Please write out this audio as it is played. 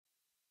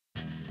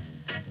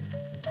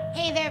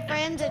Hey there,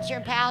 friends, it's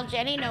your pal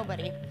Jenny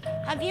Nobody.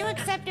 Have you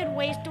accepted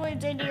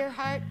WASTOIDS into your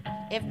heart?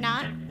 If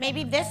not,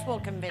 maybe this will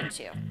convince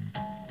you.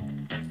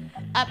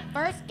 Up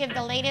first, give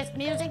the latest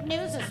music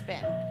news a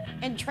spin.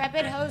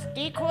 Intrepid host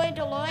Decoy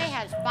Deloy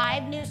has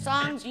 5 new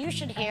songs you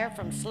should hear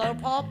from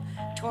Slowpulp,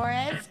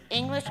 Torres,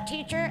 English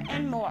Teacher,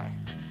 and more.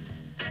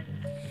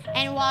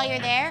 And while you're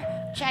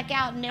there, check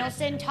out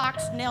Nilsson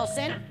Talks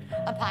Nilsson,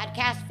 a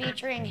podcast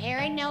featuring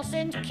Harry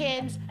Nilsson's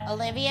kids,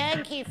 Olivia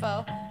and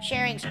Kifo,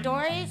 sharing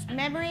stories,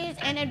 memories,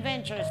 and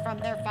adventures from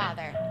their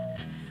father.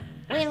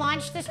 We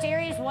launched the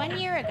series 1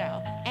 year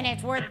ago, and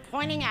it's worth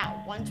pointing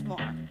out once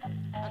more.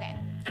 Okay.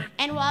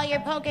 And while you're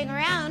poking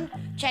around,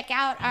 check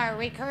out our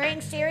recurring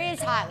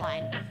series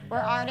Hotline,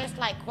 where artists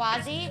like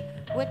Quasi,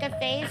 Wicca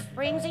Phase,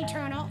 Springs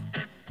Eternal,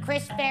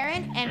 Chris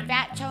Farron, and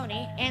Fat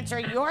Tony answer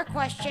your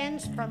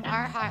questions from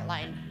our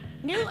hotline.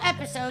 New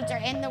episodes are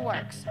in the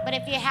works, but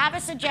if you have a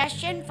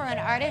suggestion for an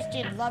artist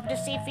you'd love to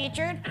see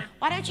featured,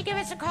 why don't you give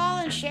us a call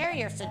and share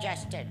your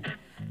suggestion?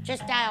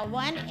 Just dial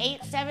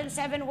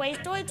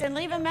 1-877-WASTOIDS and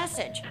leave a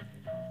message.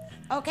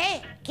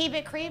 Okay, keep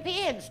it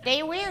creepy and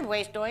stay weird,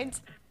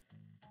 WASTOIDS.